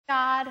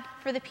God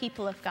for the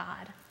people of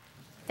God.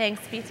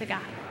 Thanks be to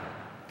God.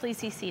 Please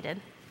be seated.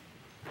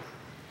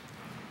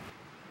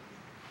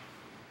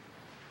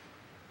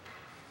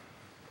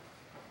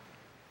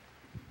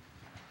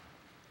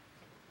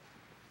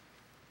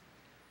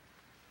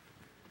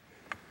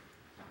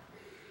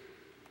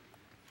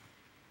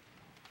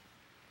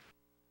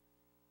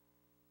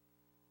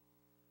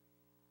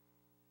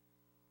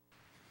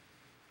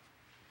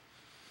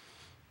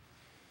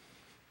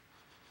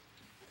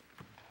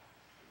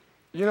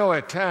 You know,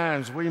 at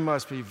times we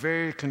must be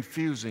very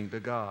confusing to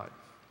God.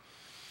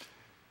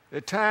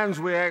 At times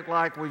we act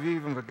like we've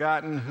even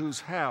forgotten whose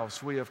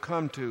house we have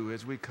come to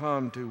as we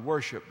come to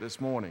worship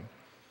this morning.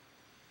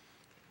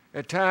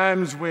 At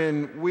times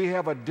when we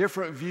have a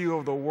different view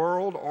of the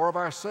world or of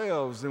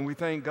ourselves than we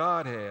think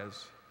God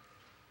has,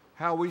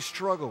 how we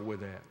struggle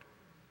with that.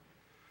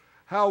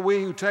 How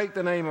we who take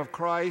the name of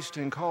Christ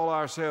and call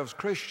ourselves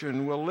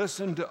Christian will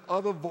listen to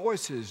other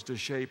voices to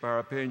shape our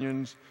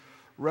opinions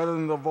rather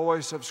than the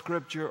voice of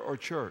Scripture or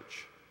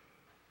church.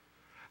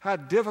 How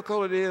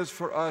difficult it is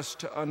for us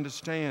to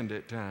understand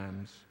at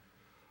times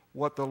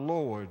what the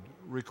Lord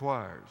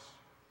requires.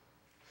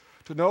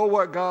 To know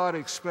what God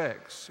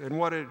expects and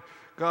what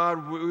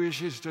God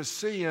wishes to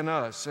see in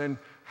us and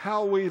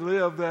how we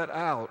live that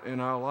out in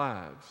our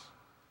lives.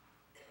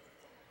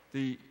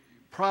 The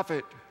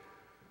prophet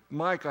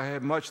Micah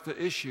had much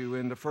the issue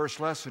in the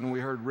first lesson we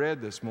heard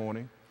read this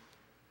morning.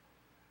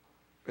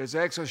 As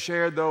Exa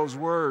shared those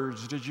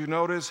words, did you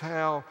notice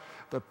how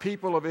the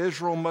people of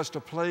Israel must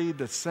have played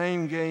the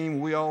same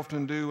game we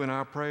often do in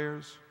our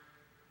prayers?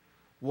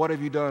 What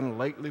have you done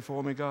lately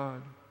for me,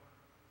 God?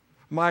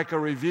 Micah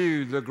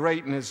reviewed the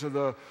greatness of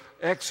the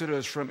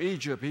Exodus from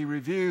Egypt. He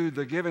reviewed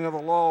the giving of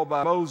the law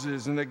by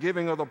Moses and the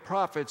giving of the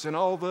prophets and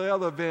all the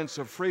other events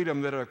of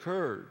freedom that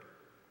occurred.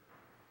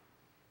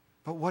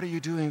 But what are you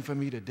doing for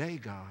me today,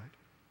 God?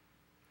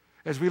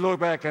 As we look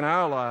back in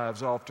our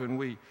lives,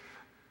 often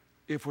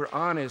if we're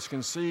honest,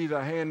 can see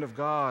the hand of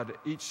God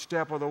each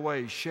step of the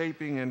way,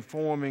 shaping and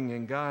forming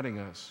and guiding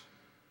us.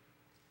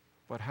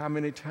 But how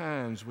many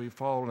times we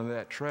fall into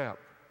that trap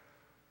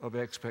of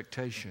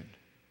expectation?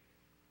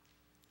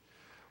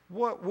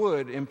 What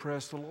would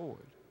impress the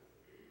Lord?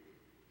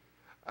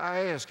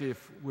 I ask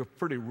if we're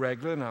pretty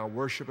regular in our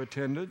worship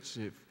attendance,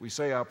 if we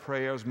say our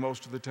prayers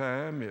most of the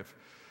time,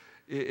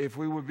 if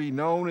we would be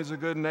known as a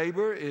good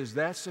neighbor, is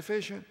that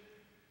sufficient?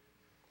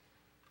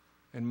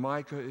 And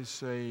Micah is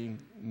saying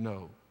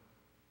no.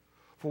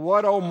 For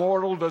what, O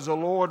mortal, does the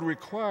Lord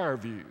require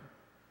of you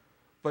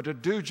but to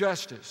do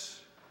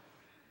justice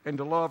and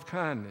to love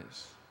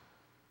kindness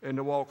and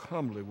to walk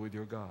humbly with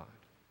your God?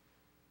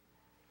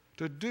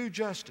 To do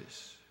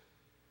justice.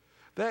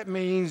 That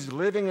means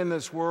living in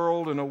this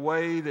world in a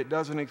way that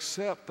doesn't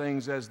accept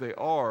things as they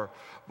are,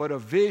 but a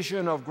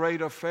vision of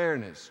greater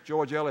fairness.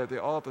 George Eliot,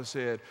 the author,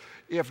 said,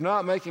 if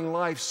not making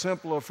life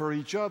simpler for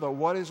each other,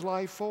 what is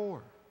life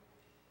for?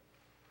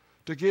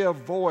 To give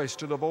voice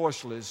to the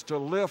voiceless, to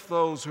lift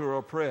those who are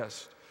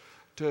oppressed,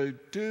 to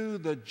do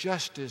the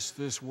justice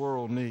this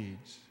world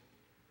needs.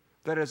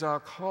 That is our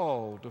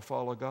call to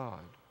follow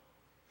God.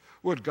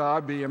 Would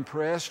God be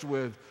impressed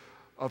with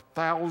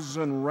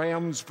 1,000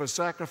 rams for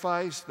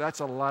sacrifice? That's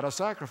a lot of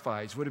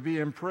sacrifice. Would He be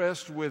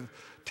impressed with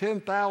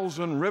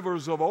 10,000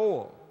 rivers of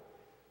oil?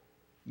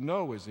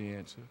 No is the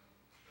answer.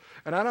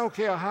 And I don't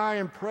care how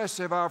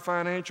impressive our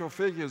financial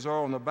figures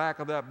are on the back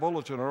of that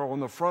bulletin or on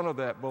the front of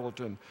that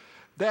bulletin.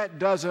 That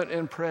doesn't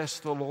impress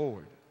the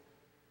Lord.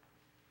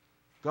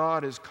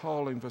 God is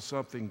calling for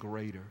something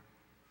greater,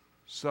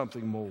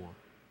 something more,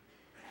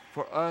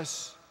 for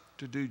us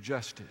to do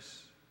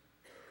justice.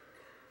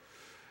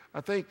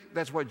 I think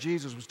that's what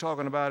Jesus was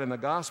talking about in the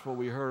gospel.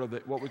 We heard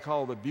of what we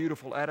call the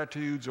beautiful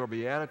attitudes or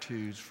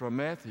beatitudes from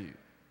Matthew.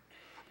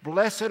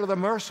 Blessed are the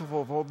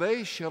merciful, for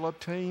they shall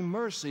obtain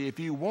mercy. If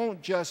you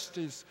want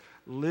justice,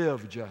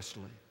 live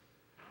justly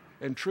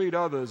and treat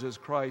others as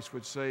Christ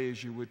would say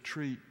as you would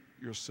treat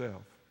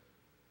yourself.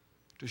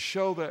 To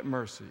show that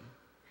mercy,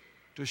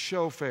 to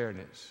show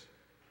fairness,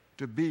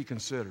 to be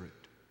considerate.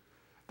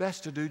 That's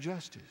to do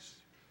justice.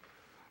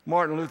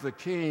 Martin Luther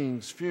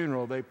King's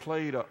funeral, they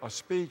played a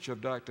speech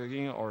of Dr.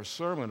 King, or a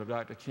sermon of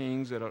Dr.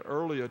 King's at an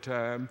earlier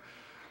time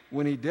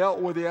when he dealt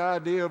with the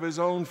idea of his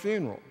own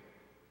funeral.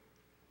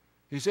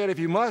 He said, if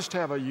you must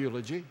have a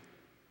eulogy,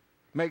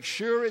 make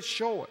sure it's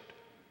short.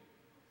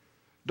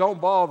 Don't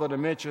bother to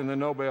mention the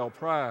Nobel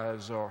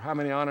Prize or how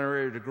many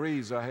honorary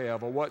degrees I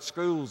have or what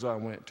schools I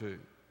went to.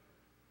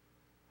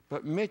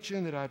 But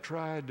mention that I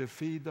tried to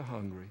feed the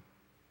hungry,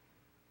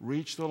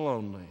 reach the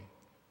lonely,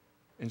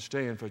 and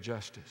stand for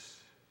justice.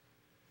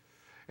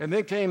 And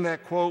then came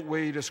that quote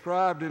where he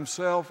described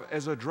himself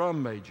as a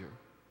drum major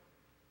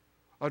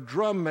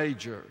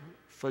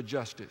for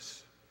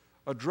justice,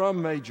 a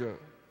drum major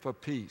for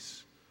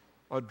peace,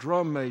 a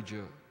drum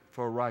major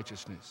for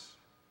righteousness.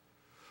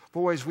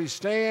 For as we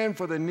stand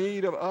for the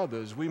need of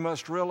others, we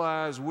must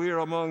realize we are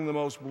among the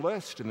most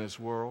blessed in this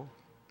world,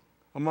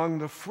 among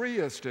the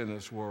freest in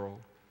this world,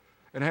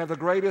 and have the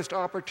greatest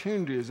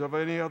opportunities of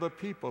any other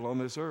people on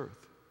this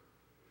earth.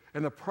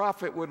 And the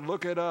prophet would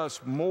look at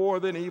us more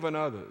than even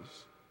others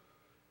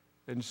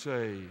and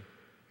say,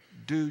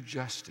 do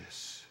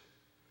justice,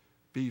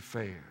 be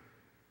fair,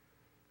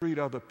 treat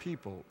other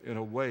people in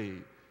a way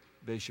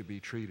they should be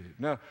treated.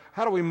 Now,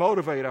 how do we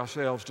motivate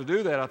ourselves to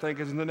do that, I think,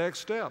 is in the next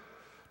step,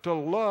 to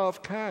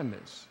love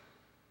kindness.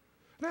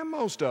 Now,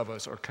 most of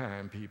us are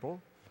kind people.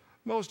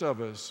 Most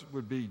of us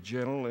would be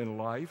gentle in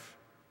life.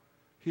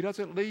 He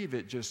doesn't leave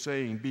it just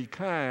saying, be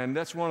kind.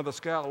 That's one of the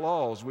Scout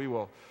laws we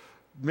will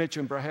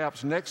mention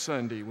perhaps next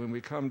Sunday when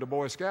we come to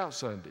Boy Scout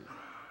Sunday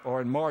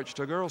or in March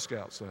to Girl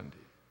Scout Sunday.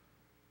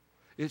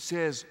 It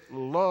says,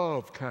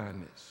 love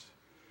kindness.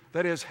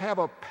 That is, have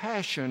a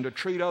passion to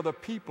treat other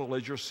people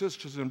as your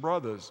sisters and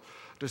brothers,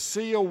 to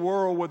see a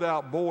world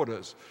without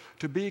borders,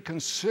 to be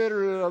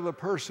considerate of the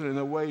person in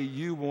the way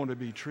you want to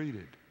be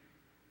treated.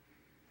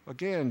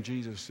 Again,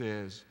 Jesus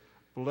says,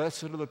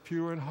 blessed are the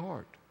pure in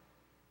heart,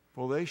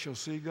 for they shall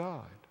see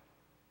God.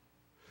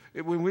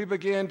 When we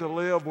begin to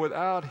live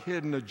without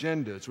hidden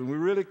agendas, when we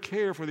really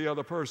care for the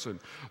other person,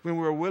 when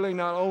we're willing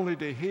not only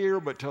to hear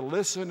but to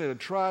listen and to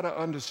try to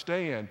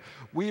understand,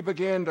 we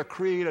begin to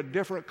create a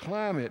different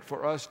climate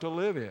for us to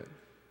live in.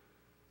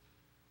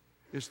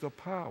 It's the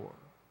power.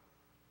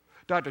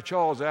 Dr.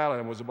 Charles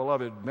Allen was a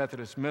beloved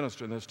Methodist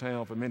minister in this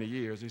town for many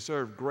years. He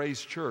served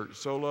Grace Church,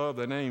 so loved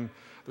they named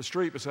the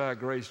street beside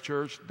Grace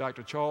Church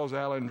Dr. Charles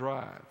Allen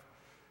Drive.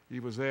 He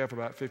was there for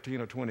about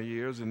 15 or 20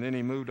 years, and then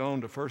he moved on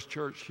to First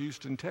Church,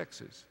 Houston,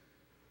 Texas.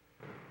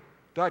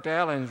 Dr.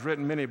 Allen has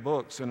written many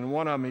books, and in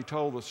one of them he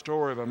told the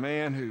story of a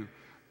man who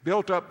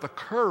built up the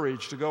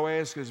courage to go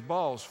ask his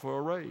boss for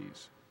a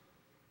raise.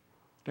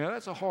 Now,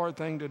 that's a hard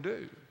thing to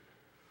do.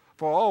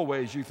 For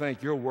always you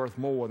think you're worth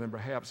more than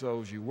perhaps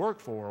those you work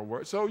for are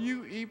worth. So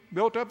he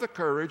built up the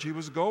courage. He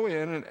was go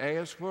in and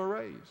ask for a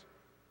raise.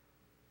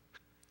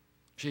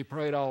 She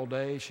prayed all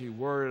day. She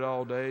worried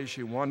all day.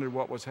 She wondered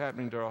what was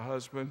happening to her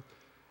husband.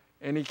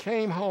 And he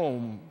came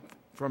home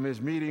from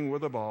his meeting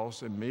with the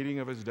boss and meeting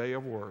of his day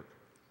of work.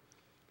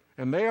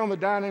 And there on the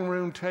dining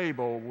room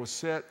table was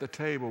set the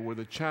table with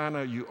the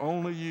china you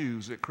only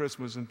use at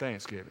Christmas and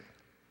Thanksgiving.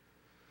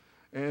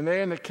 And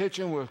there in the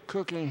kitchen was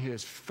cooking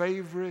his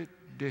favorite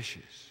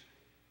dishes.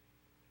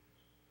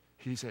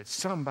 He said,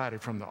 somebody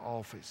from the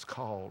office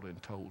called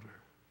and told her.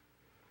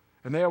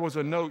 And there was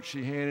a note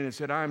she handed and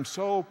said, I'm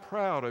so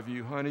proud of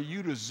you, honey.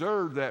 You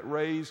deserve that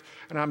raise,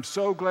 and I'm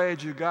so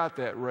glad you got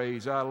that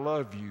raise. I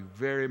love you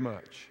very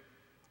much.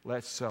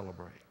 Let's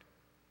celebrate.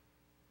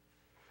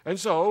 And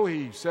so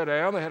he sat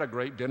down. They had a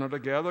great dinner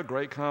together,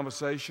 great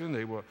conversation.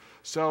 They were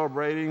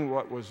celebrating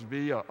what was to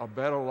be a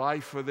better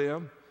life for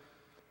them.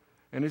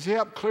 And as he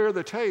helped clear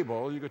the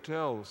table, you could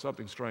tell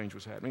something strange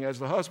was happening. As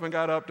the husband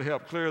got up to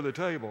help clear the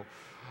table,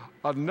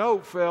 a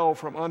note fell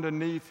from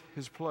underneath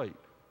his plate.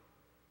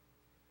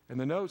 And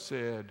the note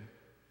said,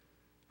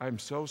 I'm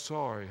so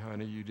sorry,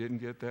 honey, you didn't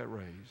get that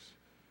raise.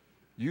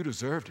 You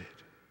deserved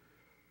it,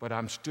 but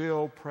I'm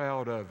still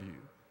proud of you,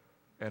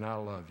 and I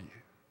love you.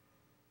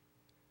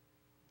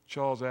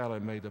 Charles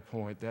Allen made the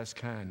point, that's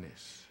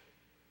kindness.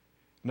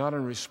 Not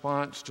in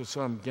response to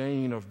some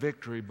gain or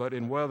victory, but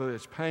in whether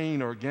it's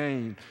pain or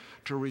gain,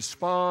 to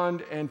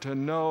respond and to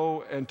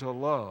know and to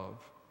love.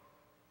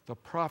 The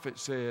prophet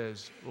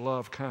says,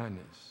 love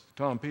kindness.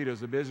 Tom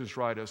Peters, the business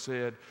writer,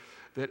 said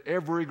that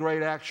every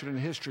great action in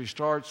history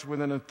starts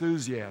with an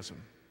enthusiasm.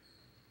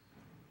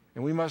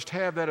 And we must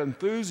have that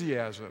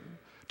enthusiasm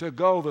to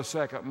go the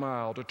second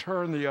mile, to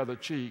turn the other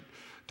cheek,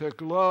 to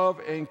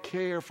love and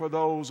care for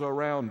those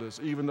around us,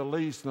 even the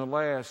least and the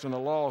last and the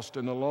lost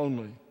and the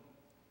lonely.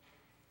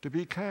 To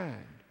be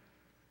kind.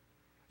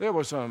 There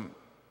were some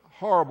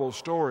horrible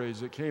stories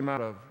that came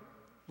out of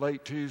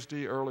late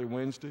Tuesday, early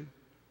Wednesday,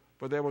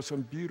 but there were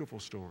some beautiful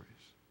stories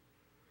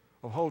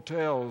of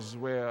hotels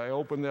where they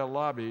opened their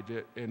lobby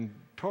and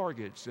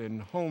Targets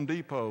and Home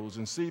Depots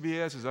and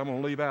CVS's. I'm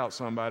going to leave out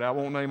somebody. I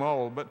won't name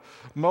all, but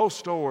most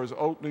stores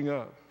opening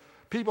up.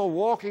 People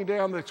walking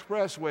down the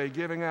expressway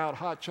giving out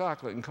hot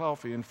chocolate and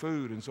coffee and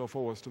food and so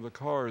forth to the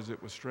cars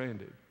that were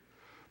stranded.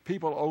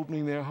 People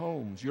opening their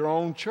homes. Your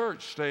own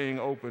church staying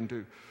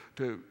open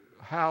to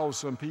house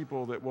some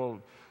people that were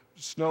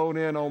snowed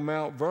in on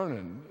Mount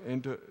Vernon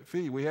and to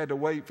feed. We had to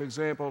wait, for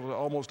example, to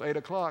almost 8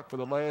 o'clock for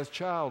the last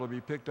child to be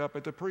picked up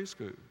at the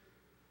preschool.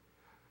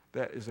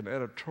 That is an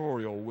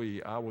editorial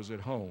we. I was at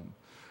home.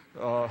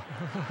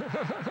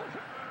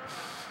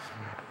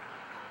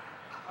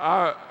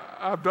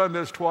 I've done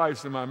this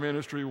twice in my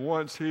ministry,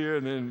 once here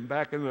and then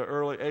back in the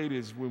early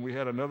 80s when we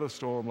had another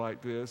storm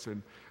like this,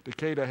 and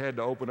Decatur had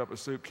to open up a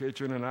soup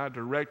kitchen, and I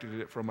directed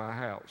it from my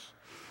house.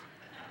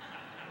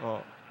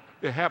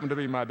 It happened to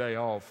be my day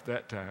off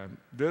that time.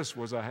 This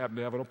was, I happened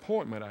to have an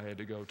appointment I had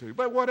to go to.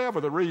 But whatever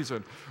the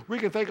reason, we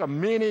can think of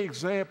many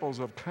examples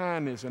of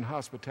kindness and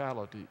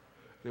hospitality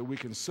that we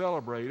can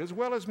celebrate, as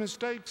well as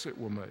mistakes that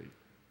were made.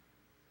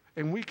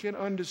 And we can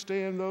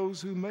understand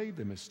those who made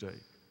the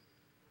mistake.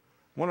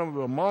 One of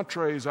the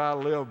mantras I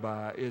live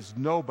by is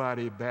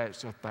nobody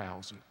bats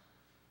 1,000.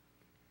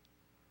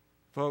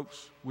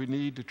 Folks, we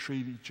need to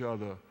treat each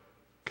other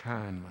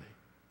kindly.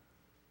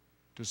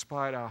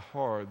 despite how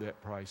hard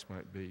that price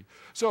might be.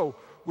 So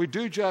we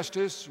do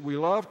justice, we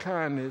love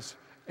kindness,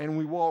 and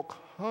we walk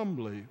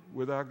humbly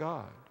with our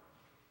God.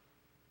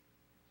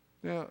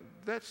 Now,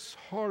 that's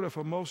harder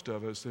for most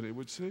of us than it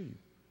would seem.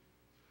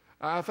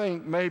 I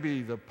think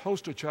maybe the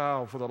poster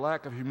child for the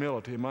lack of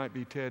humility might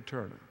be Ted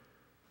Turner.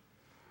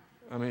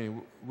 I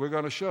mean, we're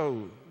going to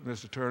show,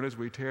 Mr. Turner, as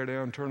we tear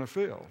down Turner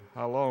Field,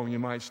 how long you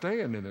might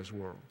stand in this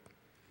world.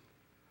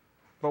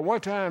 But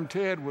one time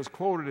Ted was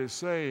quoted as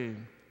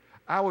saying,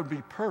 "I would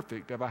be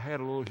perfect if I had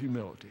a little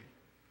humility."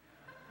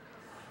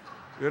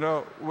 You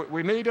know,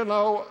 we need to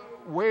know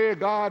where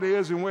God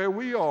is and where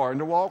we are and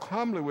to walk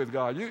humbly with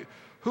God.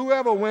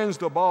 Whoever wins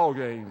the ball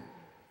game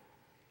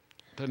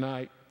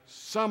tonight,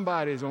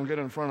 somebody's going to get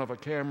in front of a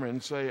camera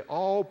and say,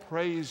 "All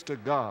praise to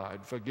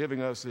God for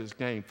giving us this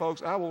game."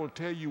 Folks, I will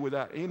tell you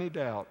without any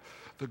doubt,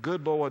 the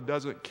good Lord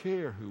doesn't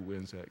care who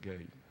wins that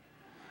game.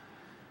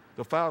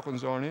 The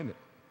Falcons aren't in it.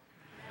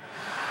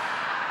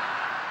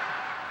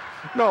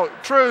 No,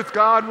 truth,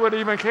 God wouldn't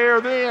even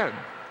care then.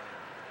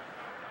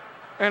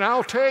 And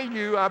I'll tell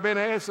you, I've been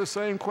asked the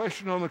same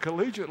question on the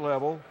collegiate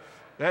level.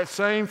 That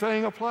same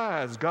thing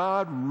applies.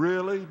 God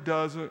really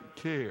doesn't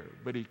care,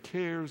 but he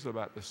cares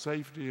about the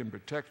safety and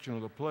protection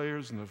of the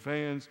players and the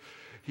fans.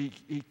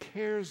 He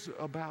cares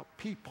about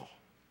people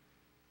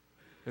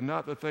and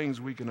not the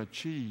things we can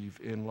achieve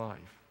in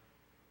life.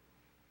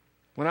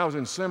 When I was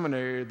in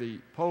seminary, the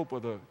Pope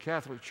of the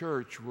Catholic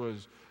Church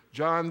was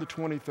John the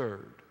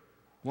 23rd,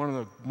 one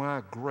of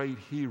my great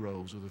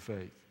heroes of the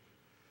faith.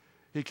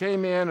 He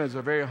came in as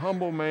a very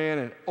humble man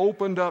and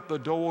opened up the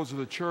doors of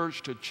the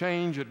church to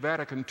change at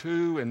Vatican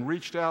II and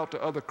reached out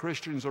to other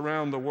Christians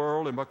around the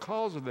world. And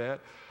because of that,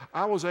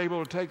 I was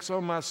able to take some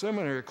of my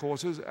seminary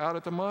courses out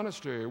at the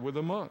monastery with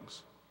the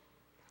monks.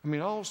 I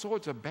mean, all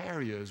sorts of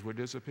barriers were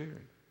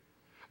disappearing.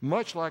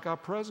 Much like our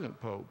present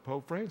Pope,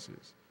 Pope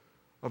Francis,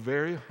 a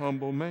very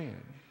humble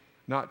man,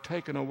 not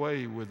taken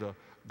away with the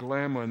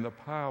glamour and the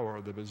power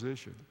of the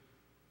position.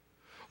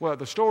 Well,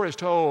 the story is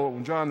told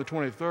when John the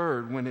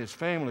 23rd, when his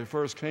family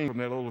first came from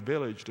their little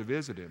village to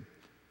visit him.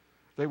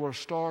 They were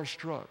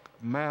starstruck,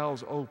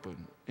 mouths open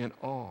in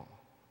awe,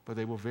 but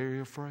they were very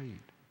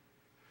afraid.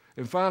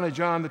 And finally,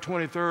 John the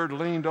 23rd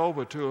leaned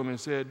over to him and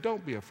said,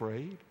 "Don't be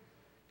afraid.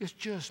 It's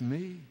just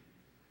me."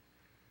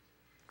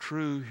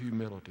 True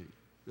humility.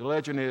 The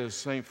legend is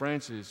St.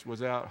 Francis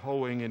was out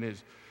hoeing in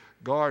his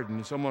garden,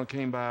 and someone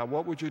came by.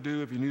 "What would you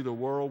do if you knew the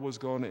world was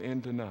going to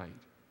end tonight?"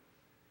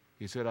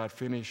 He said, "I'd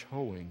finish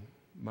hoeing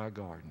my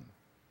garden,"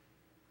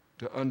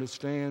 to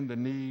understand the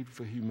need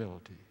for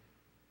humility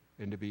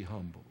and to be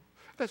humble.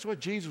 That's what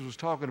Jesus was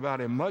talking about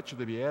in much of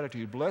the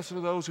Beatitude. Blessed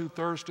are those who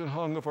thirst and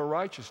hunger for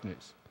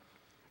righteousness.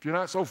 If you're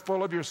not so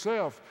full of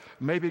yourself,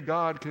 maybe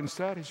God can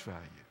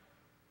satisfy you.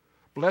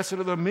 Blessed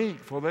are the meek,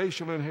 for they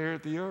shall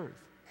inherit the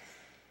earth.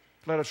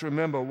 Let us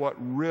remember what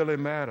really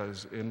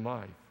matters in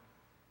life.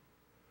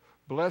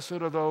 Blessed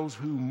are those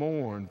who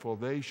mourn, for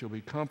they shall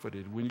be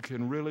comforted. When you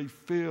can really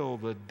feel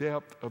the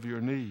depth of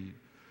your need,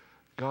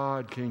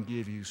 God can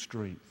give you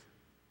strength.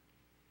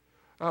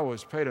 I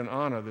was paid an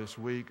honor this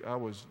week. I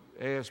was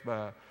asked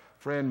by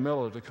Fran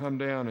Miller to come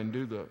down and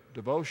do the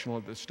devotional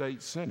at the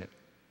State Senate.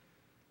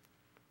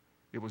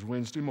 It was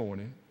Wednesday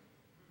morning.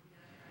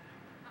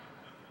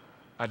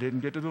 I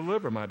didn't get to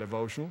deliver my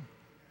devotional,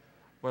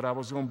 but I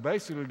was going to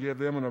basically give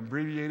them an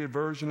abbreviated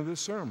version of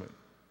this sermon.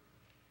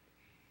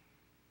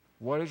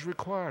 What is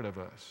required of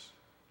us?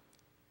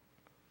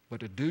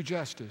 But to do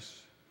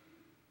justice,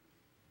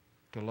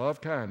 to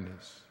love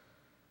kindness,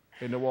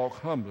 and to walk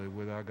humbly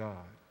with our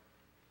God.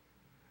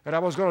 And I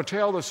was going to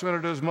tell the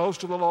senators,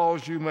 most of the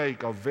laws you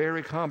make are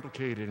very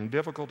complicated and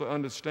difficult to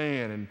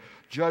understand, and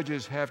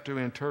judges have to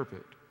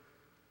interpret.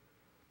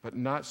 But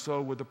not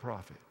so with the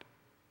prophet.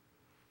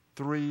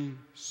 3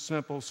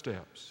 simple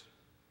steps: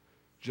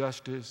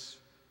 justice,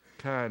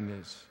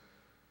 kindness,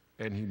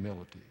 and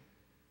humility.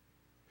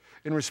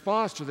 In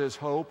response to this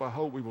hope, I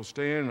hope we will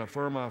stand and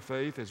affirm our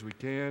faith as we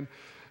can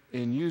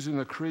in using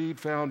the creed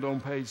found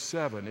on page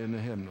 7 in the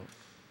hymnal.